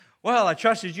Well, I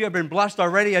trust that you have been blessed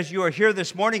already as you are here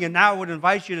this morning, and now I would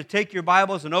invite you to take your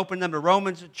Bibles and open them to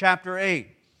Romans chapter 8.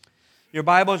 Your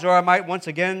Bibles, or I might once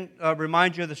again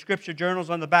remind you of the scripture journals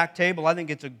on the back table. I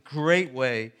think it's a great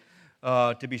way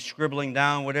to be scribbling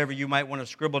down whatever you might want to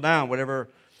scribble down, whatever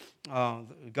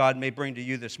God may bring to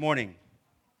you this morning.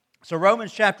 So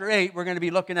Romans chapter 8, we're going to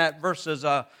be looking at verses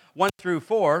 1 through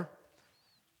 4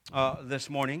 this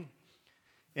morning,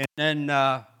 and then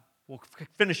we'll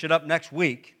finish it up next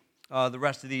week. The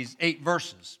rest of these 8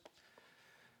 verses.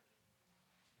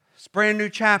 It's a brand new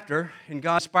chapter, and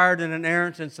God's inspired and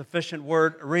inerrant and sufficient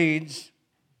word reads,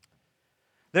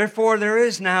 "Therefore there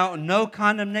is now no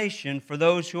condemnation for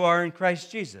those who are in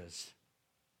Christ Jesus.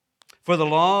 For the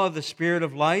law of the Spirit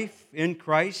of life in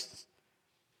Christ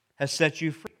has set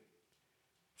you free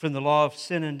from the law of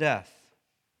sin and death.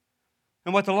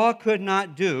 And what the law could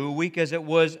not do, weak as it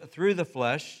was through the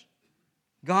flesh,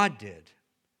 God did,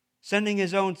 sending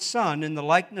His own Son in the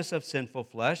likeness of sinful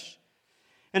flesh,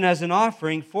 and as an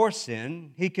offering for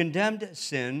sin, He condemned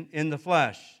sin in the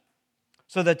flesh,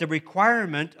 so that the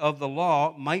requirement of the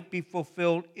law might be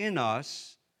fulfilled in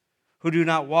us, who do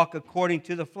not walk according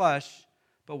to the flesh,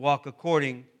 but walk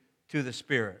according to the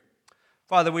Spirit."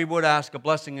 Father, we would ask a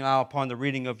blessing now upon the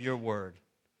reading of Your Word.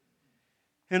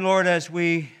 And Lord, as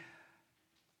we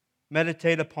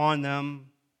meditate upon them,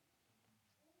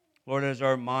 Lord, as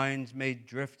our minds may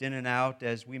drift in and out,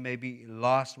 as we may be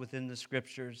lost within the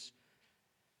Scriptures,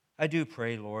 I do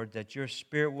pray, Lord, that Your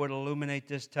Spirit would illuminate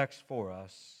this text for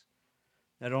us,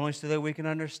 not only so that we can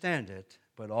understand it,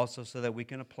 but also so that we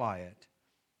can apply it.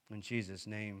 In Jesus'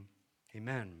 name,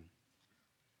 amen.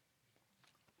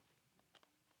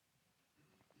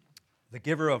 The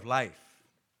Giver of Life.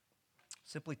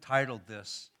 Simply titled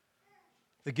this,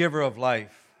 The Giver of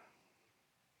Life.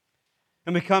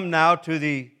 And we come now to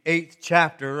the 8th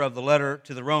chapter of the letter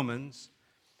to the Romans.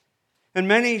 And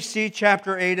many see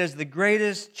chapter 8 as the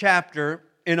greatest chapter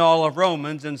in all of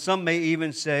Romans, and some may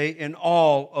even say in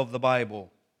all of the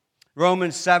Bible.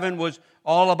 Romans 7 was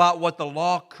all about what the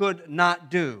law could not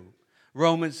do.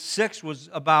 Romans 6 was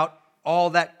about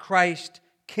all that Christ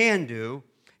can do.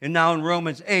 And now in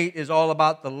Romans 8 is all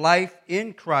about the life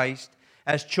in Christ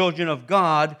as children of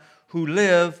God who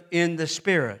live in the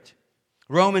Spirit.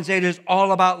 Romans 8 is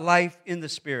all about life in the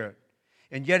Spirit.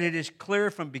 And yet it is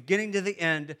clear from beginning to the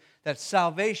end that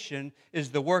salvation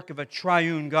is the work of a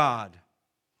triune God.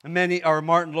 And many are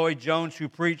Martin Lloyd-Jones, who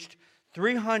preached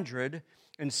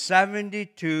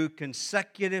 372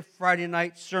 consecutive Friday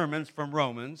night sermons from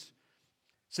Romans,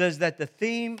 says that the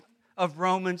theme of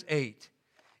Romans 8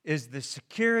 is the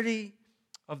security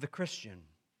of the Christian,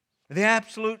 the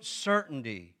absolute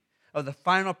certainty of the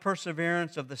final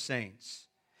perseverance of the saints,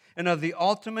 and of the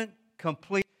ultimate,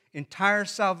 complete, entire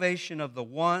salvation of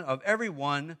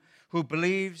everyone who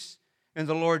believes in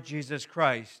the Lord Jesus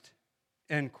Christ.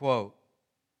 End quote.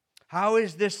 How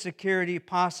is this security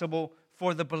possible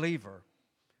for the believer?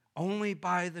 Only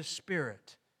by the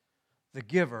Spirit, the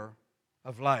giver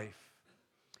of life.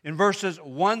 In verses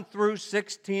 1 through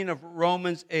 16 of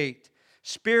Romans 8,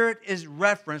 Spirit is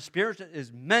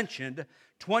mentioned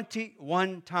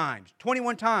 21 times.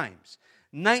 21 times.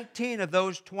 19 of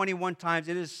those 21 times,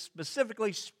 it is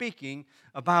specifically speaking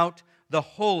about the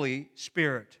Holy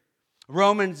Spirit.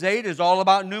 Romans 8 is all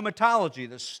about pneumatology,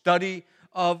 the study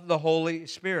of the Holy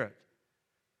Spirit.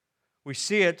 We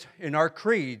see it in our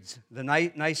creeds. The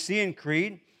Nicene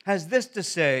Creed has this to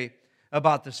say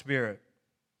about the Spirit.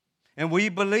 "And we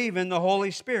believe in the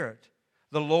Holy Spirit,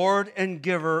 the Lord and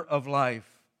giver of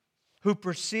life, who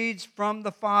proceeds from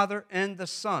the Father and the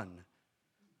Son,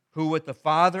 who with the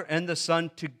Father and the Son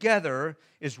together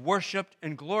is worshiped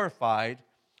and glorified,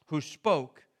 who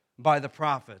spoke by the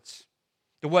prophets."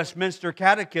 The Westminster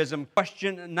Catechism,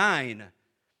 question 9.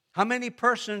 How many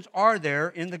persons are there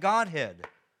in the Godhead?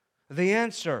 The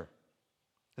answer: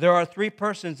 there are 3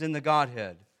 persons in the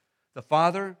Godhead, the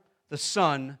Father, the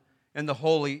Son, and the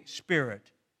Holy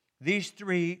Spirit. These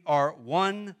 3 are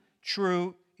one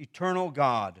true eternal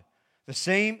God, the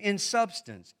same in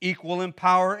substance, equal in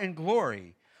power and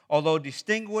glory, although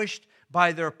distinguished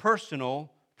by their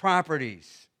personal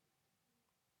properties.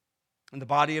 And the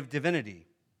body of divinity,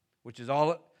 which is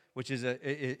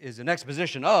an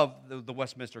exposition of the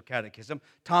Westminster Catechism.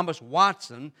 Thomas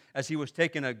Watson, as he was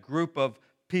taking a group of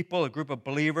people, a group of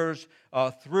believers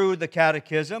through the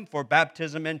Catechism for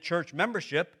baptism and church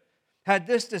membership, had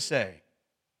this to say: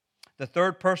 the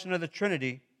third person of the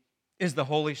Trinity is the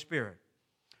Holy Spirit,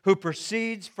 who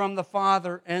proceeds from the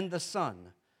Father and the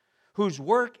Son, whose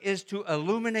work is to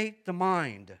illuminate the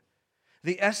mind.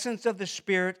 The essence of the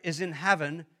Spirit is in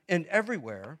heaven and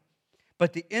everywhere,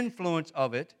 but the influence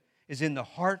of it is in the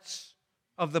hearts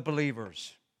of the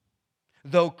believers.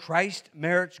 Though Christ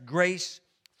merits grace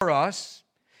for us,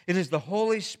 it is the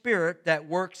Holy Spirit that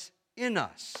works in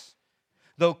us.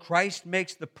 Though Christ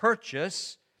makes the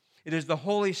purchase, it is the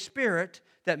Holy Spirit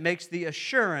that makes the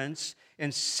assurance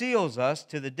and seals us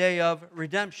to the day of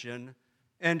redemption.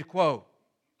 End quote.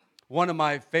 One of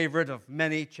my favorite of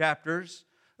many chapters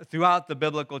throughout the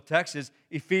biblical text is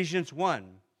Ephesians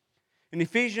 1. In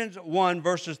Ephesians 1,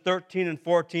 verses 13 and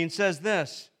 14 says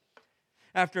this: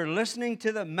 after listening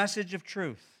to the message of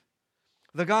truth,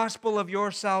 the gospel of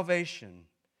your salvation,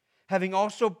 having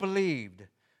also believed,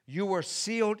 you were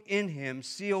sealed in Him,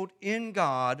 sealed in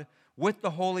God with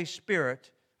the Holy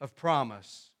Spirit of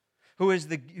promise, who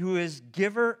is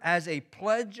giver as a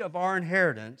pledge of our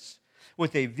inheritance,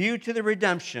 with a view to the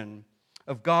redemption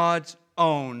of God's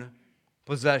own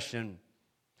possession.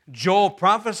 Joel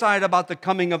prophesied about the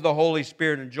coming of the Holy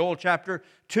Spirit in Joel chapter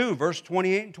 2, verse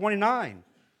 28 and 29.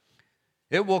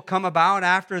 It will come about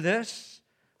after this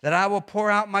that I will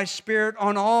pour out my Spirit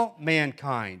on all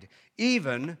mankind,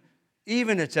 even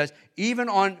it says, even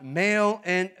on male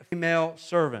and female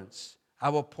servants. I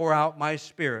will pour out my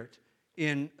Spirit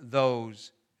in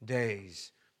those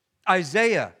days.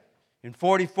 Isaiah in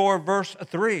 44 verse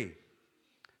 3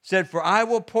 said, for I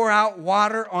will pour out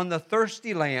water on the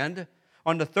thirsty land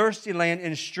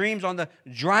in streams on the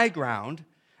dry ground.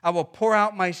 I will pour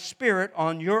out my Spirit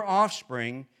on your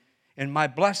offspring and my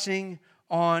blessing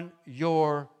on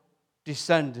your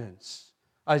descendants.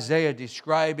 Isaiah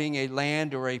describing a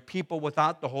land or a people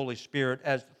without the Holy Spirit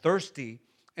as thirsty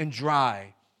and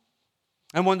dry.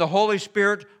 And when the Holy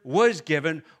Spirit was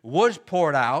given, was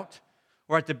poured out,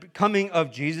 or at the coming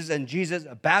of Jesus and Jesus'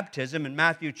 baptism in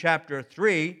Matthew chapter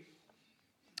 3,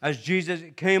 as Jesus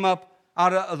came up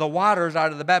out of the waters,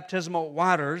 out of the baptismal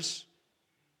waters,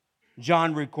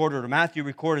 Matthew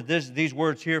recorded these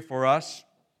words here for us.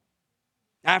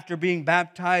 After being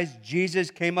baptized,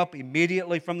 Jesus came up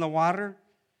immediately from the water,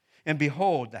 and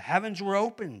behold, the heavens were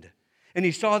opened, and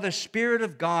he saw the Spirit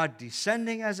of God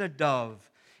descending as a dove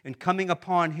and coming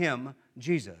upon him,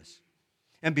 Jesus.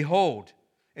 And behold,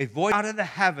 a voice out of the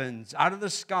heavens, out of the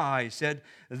sky, said,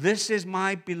 this is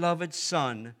my beloved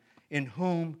Son, in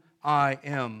whom I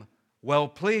am well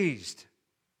pleased.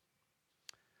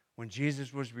 When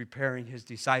Jesus was preparing his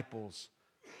disciples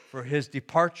for his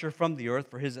departure from the earth,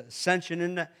 for his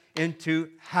ascension into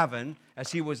heaven,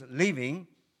 as he was leaving,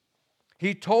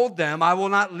 he told them, I will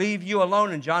not leave you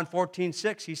alone. In John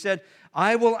 14:6, he said,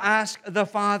 I will ask the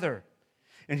Father,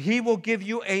 and he will give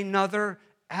you another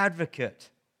advocate,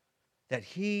 that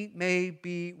he may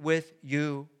be with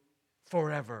you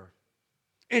forever.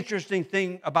 Interesting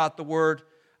thing about the word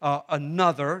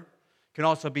another, can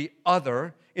also be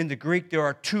other. In the Greek, there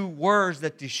are two words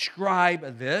that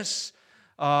describe this,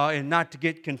 and not to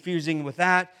get confusing with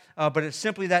that, but it's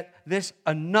simply that this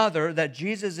another that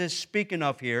Jesus is speaking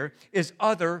of here is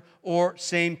other or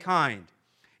same kind.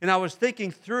 And I was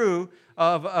thinking through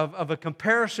of a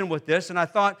comparison with this, and I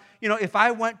thought, if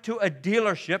I went to a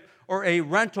dealership or a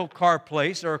rental car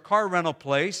place or a car rental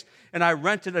place, and I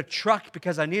rented a truck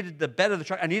because I needed the bed of the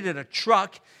truck, I needed a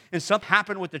truck, and something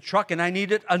happened with the truck, and I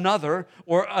needed another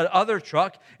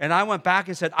truck, and I went back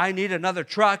and said, I need another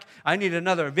truck, I need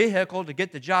another vehicle to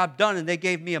get the job done, and they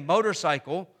gave me a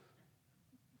motorcycle.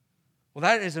 Well,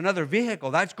 that is another vehicle.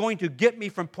 That's going to get me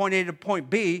from point A to point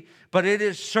B, but it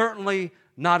is certainly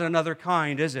not another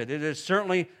kind, is it? It is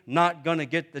certainly not going to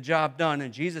get the job done.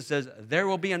 And Jesus says, there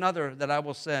will be another that I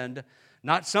will send.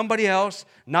 Not somebody else,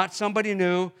 not somebody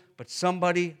new, but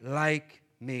somebody like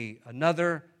me.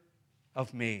 Another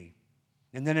of me.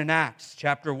 And then in Acts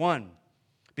chapter 1,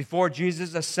 before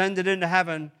Jesus ascended into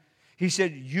heaven, he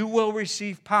said, you will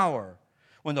receive power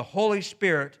when the Holy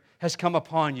Spirit has come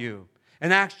upon you.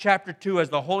 In Acts chapter 2, as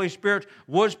the Holy Spirit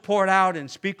was poured out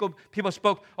and people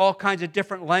spoke all kinds of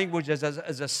different languages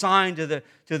as a sign to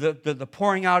the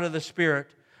pouring out of the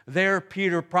Spirit, there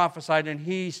Peter prophesied and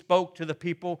he spoke to the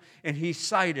people and he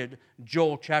cited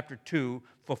Joel chapter 2,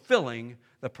 fulfilling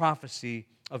the prophecy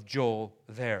of Joel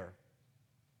there.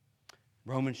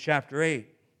 Romans chapter 8,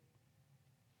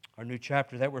 our new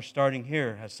chapter that we're starting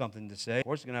here, has something to say. Of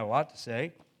course, it's going to have a lot to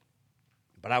say,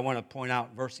 but I want to point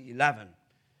out verse 11.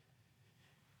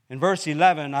 In verse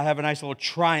 11, I have a nice little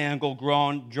triangle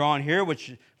drawn here,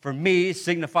 which for me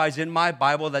signifies in my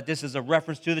Bible that this is a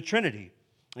reference to the Trinity.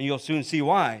 And you'll soon see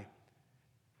why.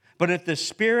 But if the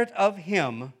Spirit of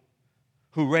Him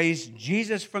who raised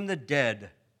Jesus from the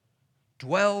dead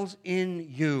dwells in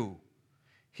you,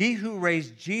 He who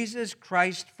raised Jesus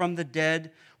Christ from the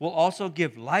dead will also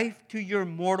give life to your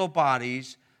mortal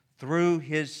bodies through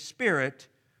His Spirit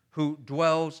who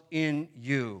dwells in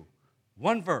you.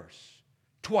 One verse,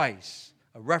 twice,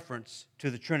 a reference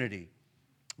to the Trinity.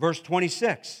 Verse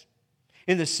 26,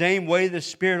 in the same way the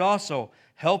Spirit also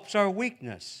helps our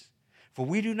weakness, for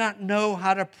we do not know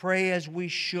how to pray as we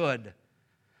should,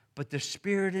 but the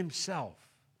Spirit Himself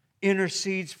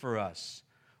intercedes for us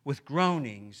with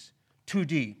groanings too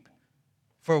deep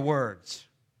for words.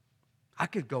 I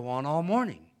could go on all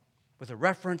morning with a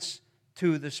reference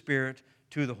to the Spirit,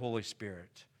 to the Holy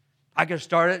Spirit. I could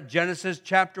start at Genesis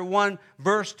chapter 1,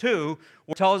 verse 2,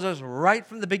 which tells us right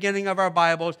from the beginning of our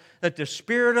Bibles that the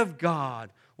Spirit of God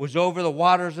was over the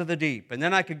waters of the deep. And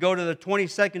then I could go to the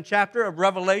 22nd chapter of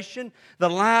Revelation, the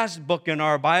last book in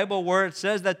our Bible, where it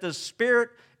says that the Spirit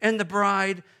and the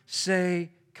bride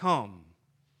say, "Come."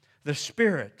 The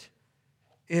Spirit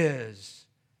is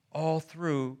all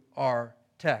through our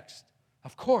text.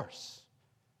 Of course,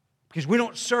 because we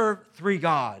don't serve three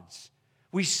gods.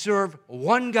 We serve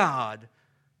one God,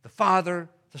 the Father,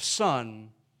 the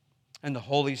Son, and the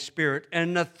Holy Spirit,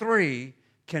 and the three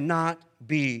cannot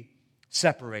be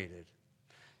separated.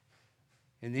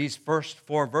 In these first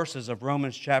 4 verses of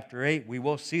Romans chapter 8, we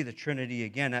will see the Trinity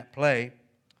again at play,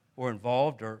 or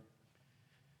involved, or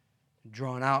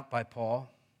drawn out by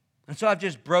Paul. And so I've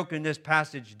just broken this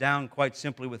passage down quite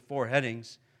simply with 4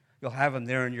 headings. You'll have them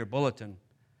there in your bulletin.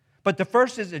 But the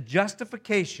first is a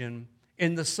justification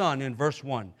in the Son in verse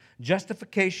 1.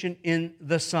 Justification in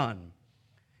the Son.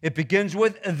 It begins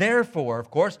with therefore. Of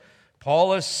course,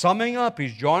 Paul is summing up.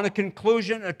 He's drawing a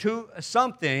conclusion to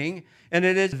something, and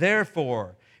it is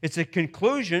therefore. It's a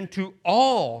conclusion to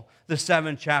all the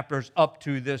 7 chapters up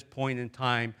to this point in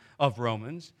time of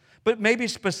Romans. But maybe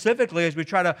specifically as we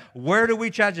try to, where do we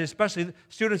judge, especially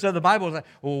students of the Bible, like,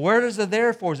 well, where does the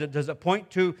therefore? Does it point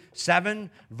to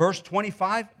 7, verse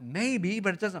 25? Maybe,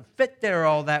 but it doesn't fit there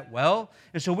all that well.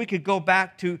 And so we could go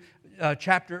back to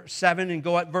chapter 7 and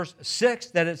go at verse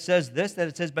 6 that it says this, that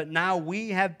it says, but now we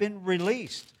have been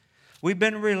released. We've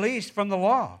been released from the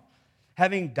law,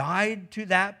 having died to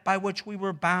that by which we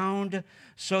were bound,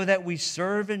 so that we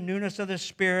serve in newness of the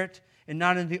Spirit and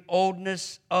not in the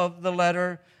oldness of the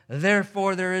letter.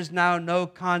 Therefore, there is now no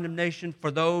condemnation for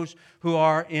those who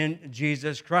are in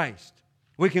Jesus Christ.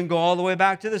 We can go all the way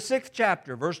back to the 6th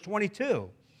chapter, verse 22.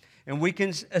 And we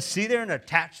can see there and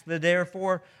attach the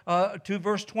therefore to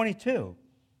verse 22.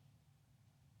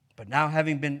 But now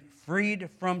having been freed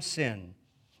from sin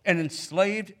and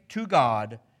enslaved to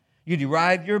God, you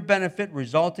derive your benefit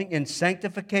resulting in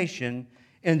sanctification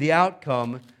and the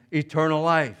outcome, eternal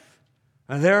life.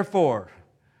 And therefore,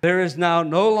 there is now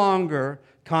no longer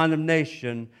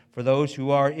condemnation for those who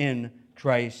are in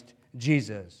Christ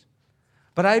Jesus.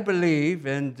 But I believe,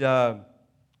 and that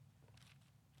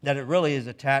it really is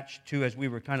attached to, as we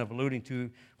were kind of alluding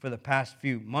to for the past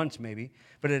few months maybe,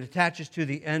 but it attaches to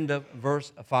the end of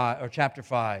verse 5 or chapter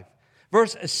 5.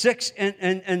 Verse 6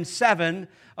 and 7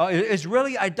 is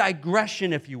really a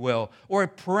digression, if you will, or a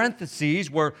parenthesis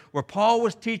where Paul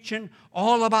was teaching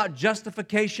all about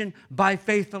justification by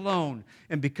faith alone.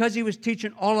 And because he was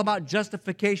teaching all about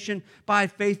justification by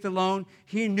faith alone,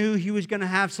 he knew he was going to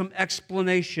have some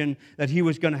explanation that he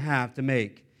was going to have to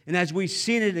make. And as we've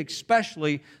seen it,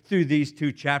 especially through these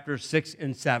 2 chapters, 6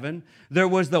 and 7, there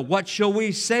was the what shall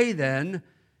we say then?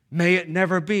 May it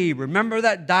never be. Remember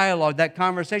that dialogue, that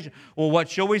conversation. Well, what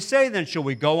shall we say then? Shall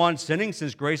we go on sinning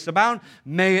since grace abound?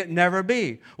 May it never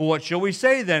be. Well, what shall we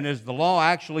say then? Is the law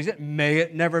actually said? May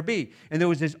it never be. And there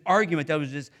was this argument,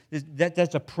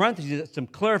 that's a parenthesis, that's some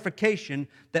clarification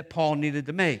that Paul needed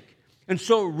to make. And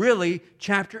so really,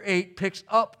 chapter 8 picks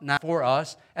up now for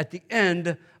us at the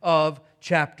end of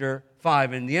chapter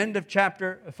 5. In the end of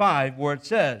chapter 5, where it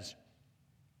says,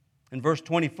 in verse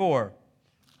 24,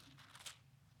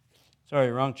 sorry,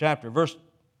 wrong chapter. Verse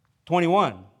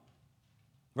 21.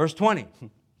 Verse 20.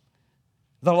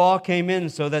 The law came in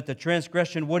so that the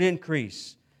transgression would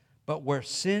increase. But where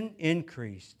sin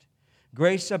increased,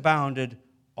 grace abounded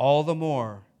all the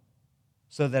more,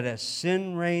 so that as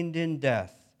sin reigned in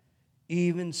death,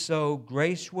 even so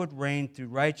grace would reign through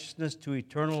righteousness to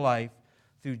eternal life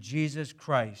through Jesus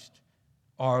Christ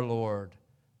our Lord.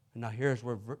 And now here's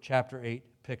where chapter 8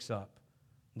 picks up.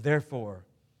 Therefore,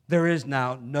 there is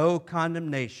now no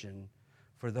condemnation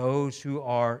for those who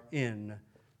are in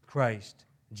Christ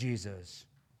Jesus.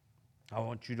 I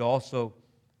want you to also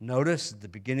notice at the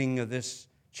beginning of this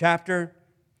chapter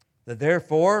that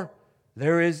therefore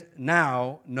there is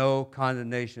now no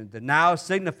condemnation. The now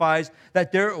signifies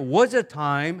that there was a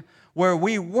time where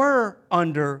we were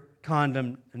under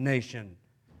condemnation.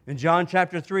 In John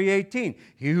chapter 3:18,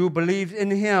 he who believes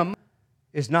in him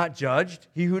is not judged.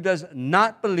 He who does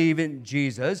not believe in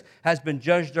Jesus has been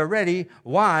judged already.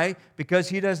 Why? Because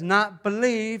he does not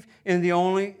believe in the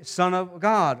only Son of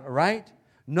God, right?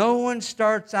 No one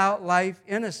starts out life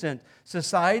innocent.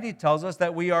 Society tells us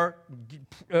that we are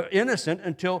innocent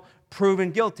until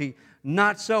proven guilty.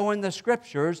 Not so in the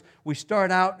Scriptures. We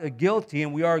start out guilty,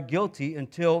 and we are guilty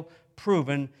until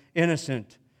proven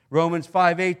innocent. Romans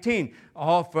 5:18,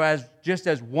 just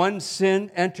as one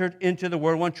sin entered into the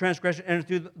world, one transgression entered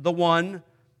through the one,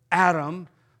 Adam,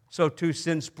 so too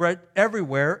sin spread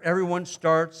everywhere. Everyone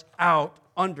starts out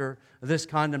under this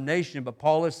condemnation. But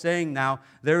Paul is saying now,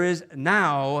 there is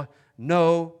now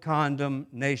no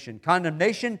condemnation.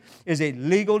 Condemnation is a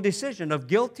legal decision of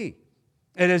guilty.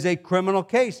 It is a criminal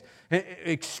case,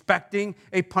 expecting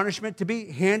a punishment to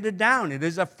be handed down. It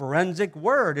is a forensic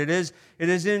word. It is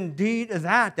indeed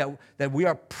that we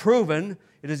are proven.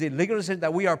 It is a legal decision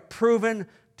that we are proven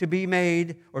to be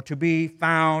made or to be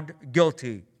found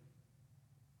guilty.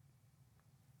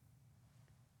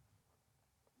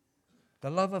 The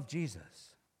love of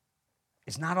Jesus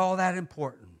is not all that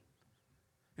important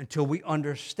until we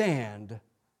understand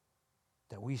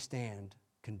that we stand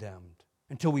condemned.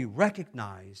 Until we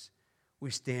recognize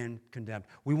we stand condemned.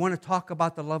 We want to talk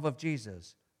about the love of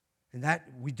Jesus, and that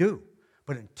we do.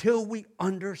 But until we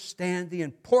understand the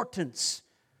importance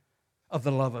of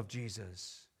the love of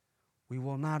Jesus, we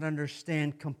will not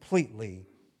understand completely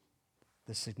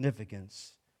the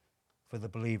significance for the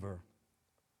believer.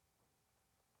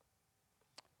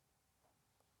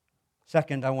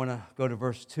 Second, I want to go to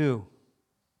verse 2.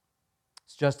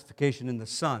 It's justification in the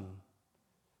Son.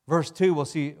 Verse 2, we'll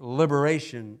see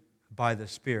liberation by the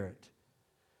Spirit.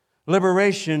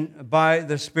 Liberation by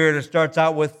the Spirit. It starts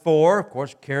out with for, of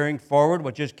course, carrying forward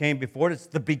what just came before it. It's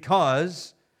the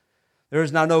because. There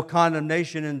is now no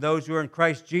condemnation in those who are in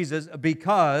Christ Jesus,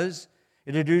 because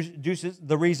it introduces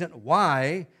the reason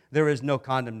why there is no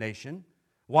condemnation.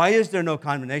 Why is there no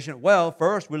condemnation? Well,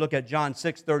 first we look at John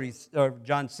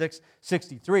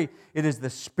 6:63. It is the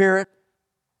Spirit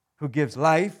who gives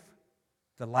life.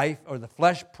 The life or the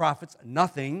flesh profits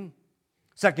nothing.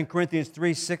 2 Corinthians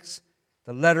 3:6,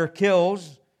 the letter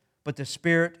kills, but the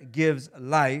Spirit gives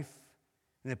life.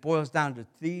 And it boils down to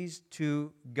these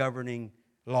two governing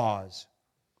laws.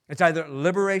 It's either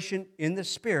liberation in the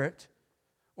Spirit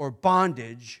or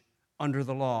bondage under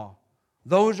the law.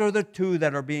 Those are the two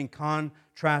that are being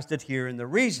contrasted here. And the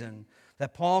reason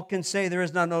that Paul can say there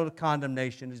is not no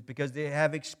condemnation is because they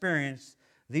have experienced,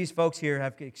 these folks here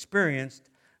have experienced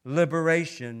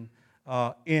liberation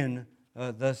in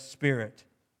the Spirit.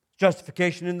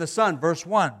 Justification in the Son, verse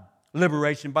 1.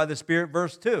 Liberation by the Spirit,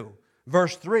 verse 2.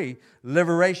 Verse 3,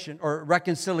 liberation or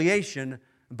reconciliation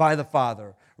by the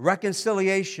Father.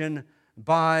 Reconciliation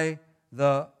by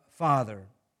the Father.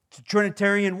 It's a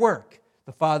Trinitarian work.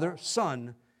 The Father,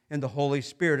 Son, and the Holy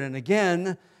Spirit. And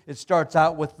again, it starts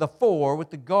out with the for, with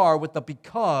the gar, with the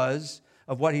because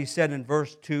of what he said in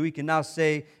verse 2. He can now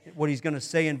say what he's going to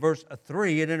say in verse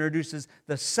 3. It introduces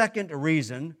the second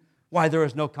reason why there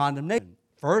is no condemnation.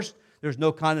 First, there's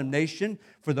no condemnation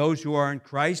for those who are in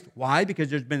Christ. Why? Because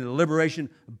there's been a liberation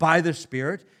by the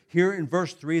Spirit. Here in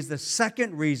verse 3 is the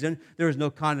second reason there is no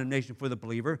condemnation for the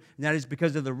believer, and that is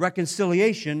because of the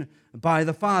reconciliation by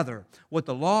the Father. What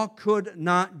the law could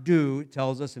not do, it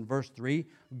tells us in verse 3,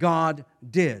 God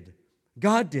did.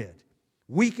 God did.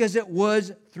 Weak as it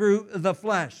was through the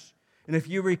flesh. And if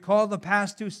you recall the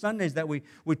past 2 Sundays that we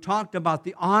talked about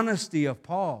the honesty of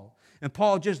Paul, and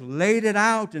Paul just laid it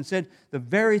out and said, the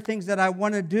very things that I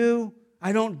want to do,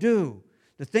 I don't do.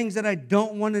 The things that I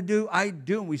don't want to do, I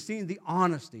do. And we've seen the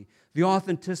honesty, the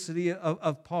authenticity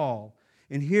of Paul.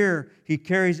 And here he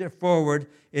carries it forward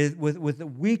with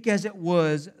weak as it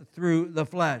was through the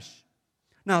flesh.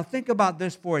 Now think about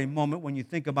this for a moment when you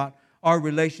think about our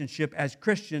relationship as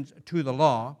Christians to the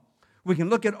law. We can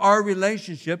look at our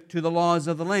relationship to the laws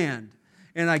of the land.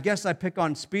 And I guess I pick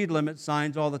on speed limit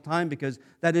signs all the time because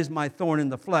that is my thorn in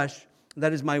the flesh.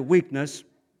 That is my weakness.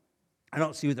 I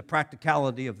don't see the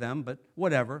practicality of them, but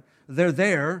whatever. They're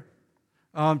there.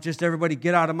 Just everybody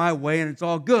get out of my way and it's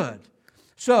all good.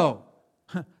 So,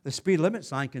 the speed limit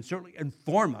sign can certainly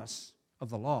inform us of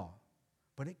the law,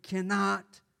 but it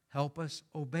cannot help us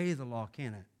obey the law,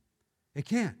 can it? It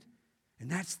can't. And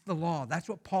that's the law. That's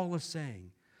what Paul is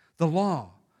saying. The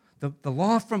law. The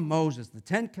law from Moses, the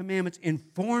 10 Commandments,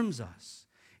 informs us.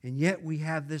 And yet we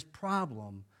have this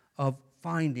problem of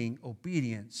finding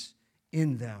obedience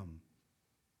in them.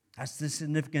 That's the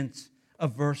significance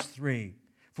of verse 3.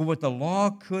 For what the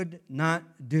law could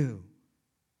not do,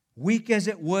 weak as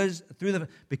it was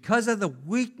because of the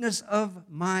weakness of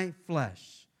my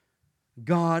flesh,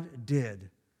 God did.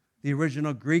 The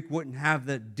original Greek wouldn't have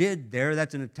the did there.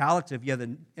 That's in italics if you have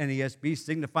the NASB,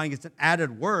 signifying it's an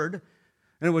added word.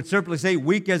 And it would simply say,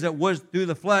 weak as it was through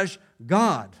the flesh,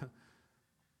 God.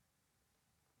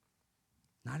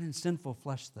 Not in sinful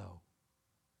flesh, though.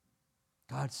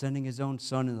 God sending his own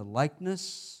Son in the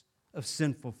likeness of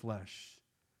sinful flesh.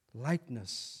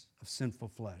 Likeness of sinful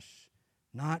flesh.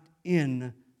 Not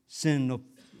in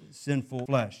sinful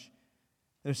flesh.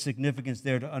 There's significance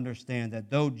there to understand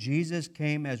that though Jesus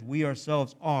came as we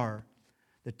ourselves are,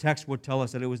 the text would tell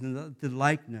us that it was in the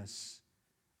likeness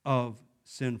of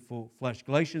sinful flesh.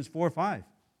 Galatians 4:5.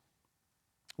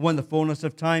 When the fullness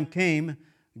of time came,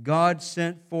 God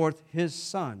sent forth his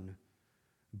Son,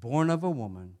 born of a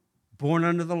woman, born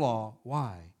under the law.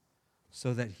 Why?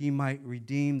 So that he might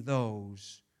redeem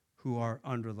those who are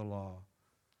under the law.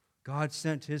 God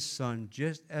sent his Son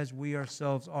just as we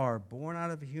ourselves are, born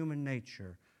out of human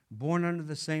nature, born under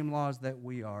the same laws that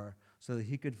we are, so that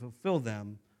he could fulfill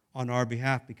them on our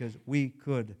behalf because we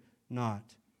could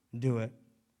not do it.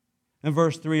 And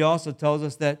verse 3 also tells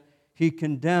us that he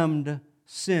condemned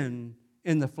sin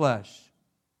in the flesh.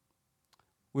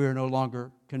 We are no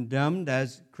longer condemned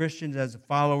as Christians, as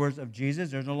followers of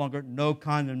Jesus. There's no longer no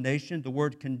condemnation. The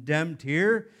word condemned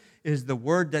here is the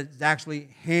word that's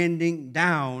actually handing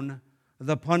down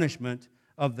the punishment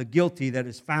of the guilty that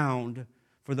is found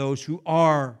for those who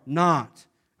are not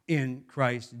in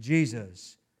Christ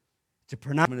Jesus. It's a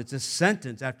pronouncement, it's a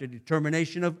sentence after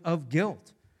determination of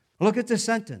guilt. Look at the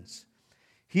sentence.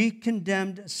 He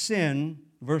condemned sin,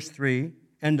 verse 3,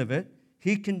 end of it.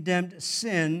 He condemned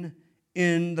sin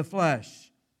in the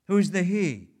flesh. Who's the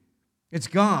he? It's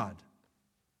God.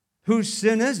 Whose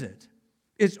sin is it?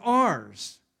 It's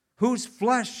ours. Whose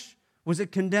flesh was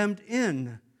it condemned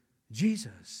in?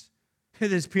 Jesus.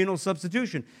 It is penal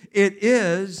substitution. It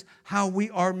is how we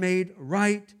are made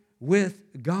right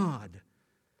with God.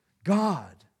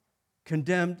 God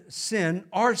condemned sin,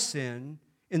 our sin,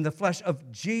 in the flesh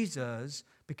of Jesus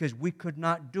because we could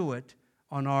not do it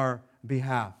on our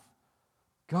behalf.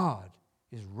 God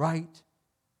is right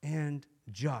and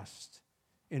just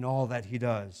in all that he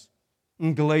does.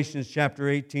 In Galatians chapter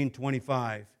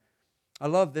 18:25, I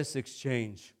love this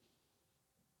exchange.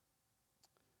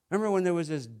 Remember when there was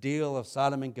this deal of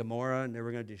Sodom and Gomorrah, and they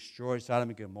were going to destroy Sodom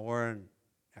and Gomorrah, and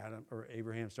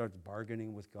Abraham starts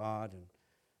bargaining with God, and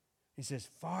he says,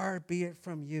 "Far be it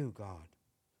from you, God,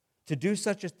 to do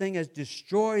such a thing as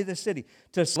destroy the city,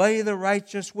 to slay the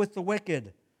righteous with the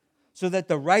wicked, so that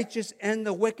the righteous and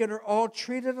the wicked are all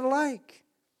treated alike.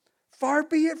 Far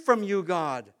be it from you,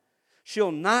 God.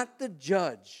 Shall not the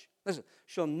judge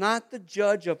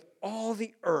of all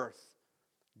the earth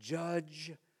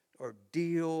judge or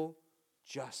deal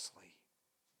justly?"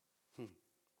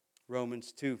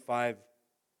 Romans 2:5.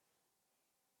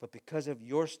 But because of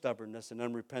your stubbornness and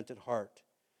unrepentant heart,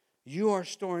 you are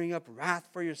storing up wrath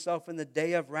for yourself in the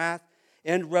day of wrath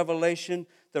and revelation,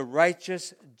 the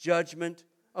righteous judgment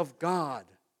of God.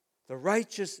 The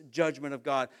righteous judgment of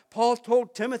God. Paul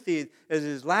told Timothy, in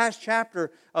his last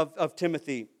chapter of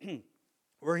Timothy,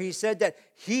 where he said that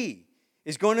he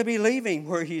is going to be leaving,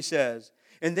 where he says,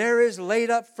 "And there is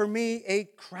laid up for me a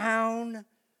crown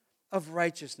of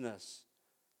righteousness."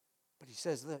 But he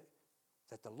says that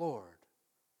the Lord,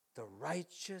 the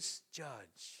righteous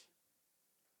judge,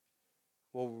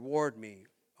 will reward me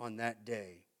on that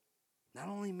day. Not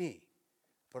only me,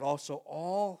 but also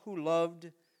all who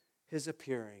loved his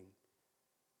appearing.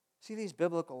 See, these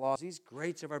biblical laws, these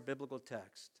greats of our biblical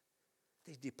text,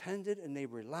 they depended and they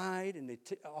relied and they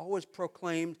always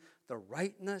proclaimed the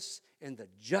rightness and the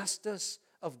justice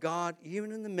of God,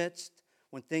 even in the midst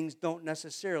when things don't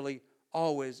necessarily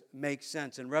always make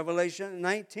sense. In Revelation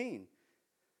 19,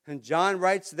 and John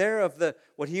writes there of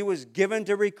what he was given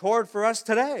to record for us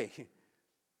today.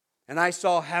 "And I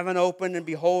saw heaven open, and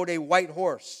behold, a white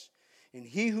horse, and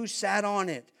he who sat on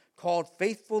it called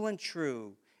Faithful and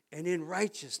True, and in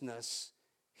righteousness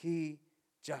he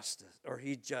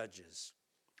judges."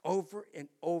 Over and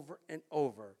over and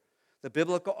over, the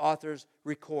biblical authors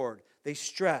record, they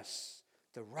stress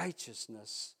the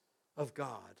righteousness of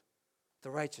God.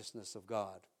 The righteousness of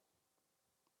God.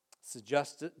 It's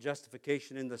the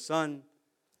justification in the Son,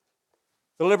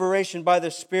 the liberation by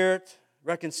the Spirit,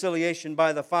 reconciliation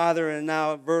by the Father, and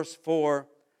now verse 4,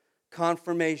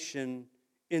 confirmation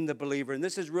in the believer. And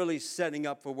this is really setting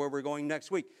up for where we're going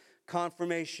next week.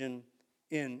 Confirmation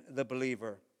in the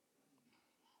believer.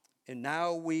 And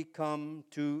now we come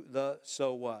to the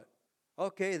so what.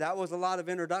 Okay, that was a lot of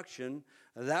introduction.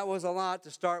 That was a lot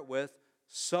to start with.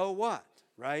 So what,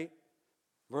 right?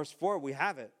 Verse 4, we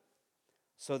have it.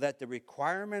 So that the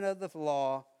requirement of the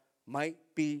law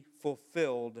might be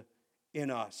fulfilled in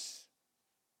us,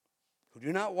 who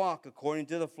do not walk according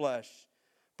to the flesh,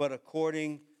 but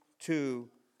according to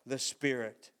the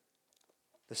Spirit.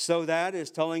 The so that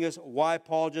is telling us why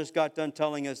Paul just got done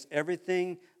telling us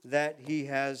everything that he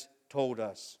has told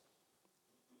us.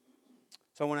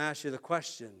 So I want to ask you the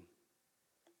question,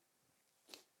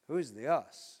 who is the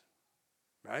us?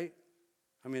 Right?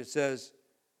 I mean, it says,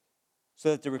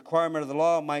 so that the requirement of the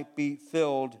law might be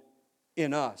filled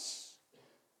in us.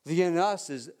 The in us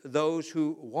is those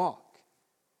who walk.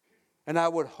 And I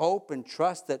would hope and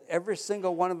trust that every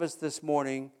single one of us this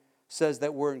morning says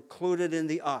that we're included in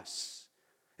the us.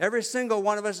 Every single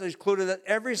one of us is included. That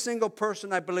every single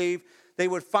person, I believe, they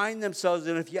would find themselves,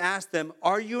 and if you ask them,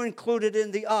 are you included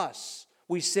in the us?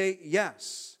 We say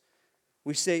yes.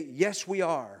 We say, yes, we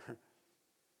are.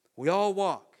 We all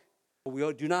walk.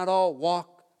 We do not all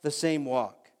walk the same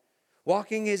walk.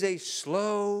 Walking is a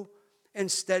slow and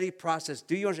steady process.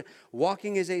 Do you understand?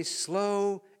 Walking is a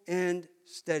slow and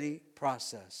steady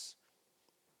process.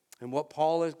 And what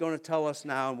Paul is going to tell us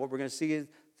now, and what we're going to see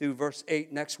through verse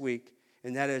 8 next week,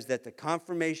 and that is that the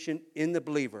confirmation in the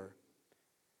believer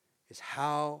is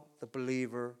how the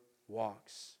believer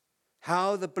walks,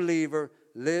 how the believer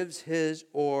lives his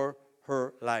or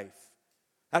her life.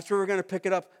 That's where we're going to pick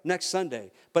it up next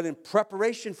Sunday. But in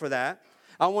preparation for that,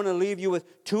 I want to leave you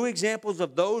with two examples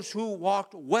of those who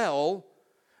walked well,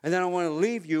 and then I want to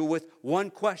leave you with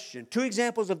one question. Two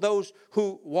examples of those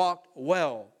who walked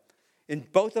well. And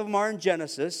both of them are in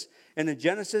Genesis, and in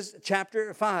Genesis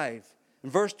chapter 5, in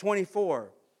verse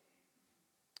 24,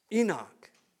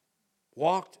 Enoch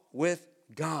walked with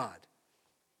God,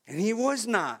 and he was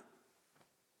not.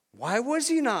 Why was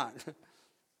he not?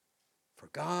 For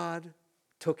God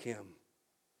took him.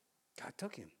 God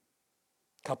took him.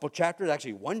 A couple chapters,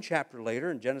 actually one chapter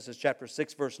later, in Genesis chapter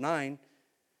 6, verse 9,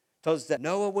 tells us that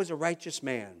Noah was a righteous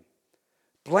man,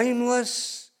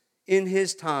 blameless in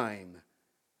his time.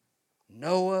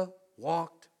 Noah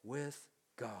walked with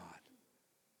God.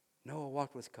 Noah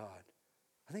walked with God.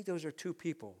 I think those are two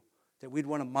people that we'd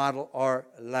want to model our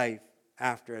life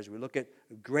after as we look at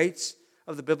greats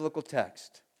of the biblical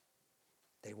text.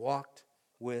 They walked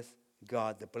with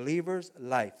God. The believer's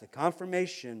life, the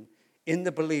confirmation in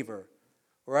the believer,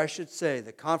 or I should say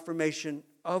the confirmation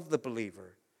of the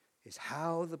believer, is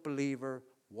how the believer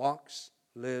walks,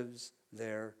 lives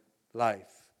their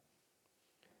life.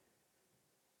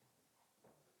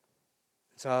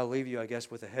 So I'll leave you, I guess,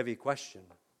 with a heavy question.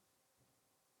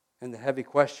 And the heavy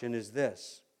question is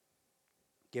this,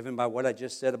 given by what I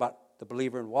just said about the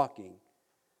believer and walking.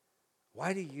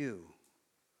 Why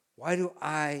do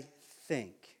I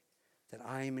think that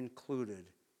I am included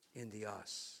in the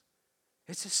us?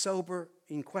 It's a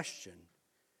sobering question.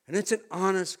 And it's an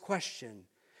honest question.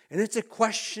 And it's a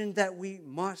question that we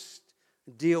must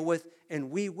deal with, and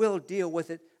we will deal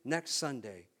with it next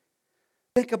Sunday.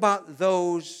 Think about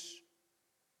those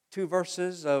two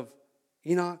verses of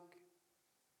Enoch,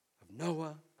 of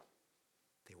Noah.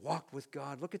 They walked with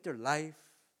God. Look at their life.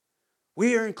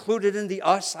 We are included in the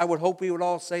us. I would hope we would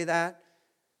all say that.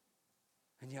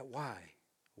 And yet why?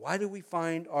 Why do we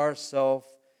find ourselves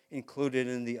included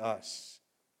in the us?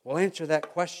 We'll answer that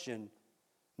question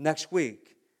next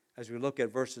week as we look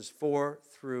at verses 4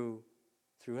 through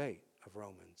 8 of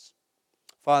Romans.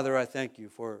 Father, I thank you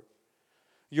for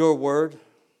your word.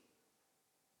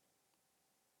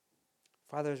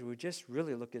 Father, as we just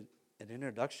really look at an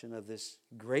introduction of this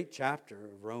great chapter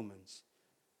of Romans.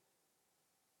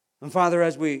 And Father,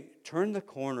 as we turn the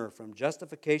corner from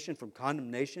justification, from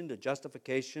condemnation to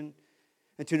justification,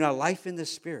 and to now life in the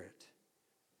Spirit,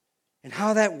 and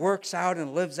how that works out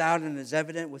and lives out and is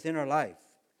evident within our life.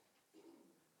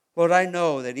 Lord, I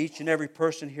know that each and every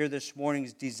person here this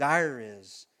morning's desire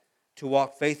is to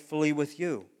walk faithfully with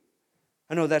you.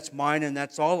 I know that's mine and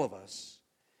that's all of us.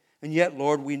 And yet,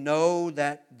 Lord, we know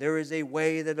that there is a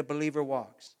way that a believer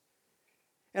walks.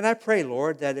 And I pray,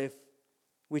 Lord, that if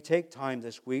we take time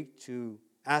this week to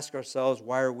ask ourselves,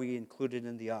 why are we included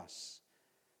in the us?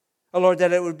 Oh, Lord,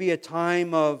 that it would be a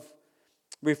time of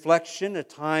reflection, a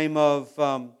time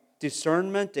of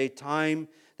discernment, a time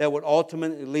that would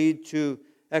ultimately lead to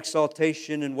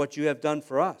exaltation in what you have done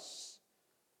for us.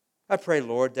 I pray,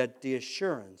 Lord, that the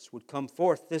assurance would come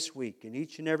forth this week in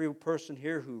each and every person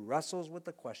here who wrestles with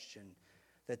the question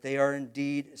that they are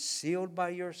indeed sealed by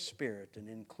your Spirit and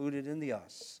included in the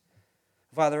us.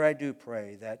 Father, I do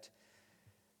pray that,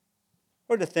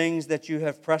 Lord, the things that you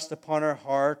have pressed upon our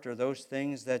heart or those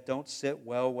things that don't sit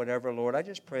well, whatever, Lord, I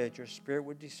just pray that your Spirit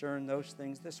would discern those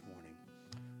things this morning.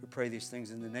 We pray these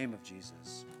things in the name of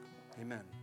Jesus. Amen.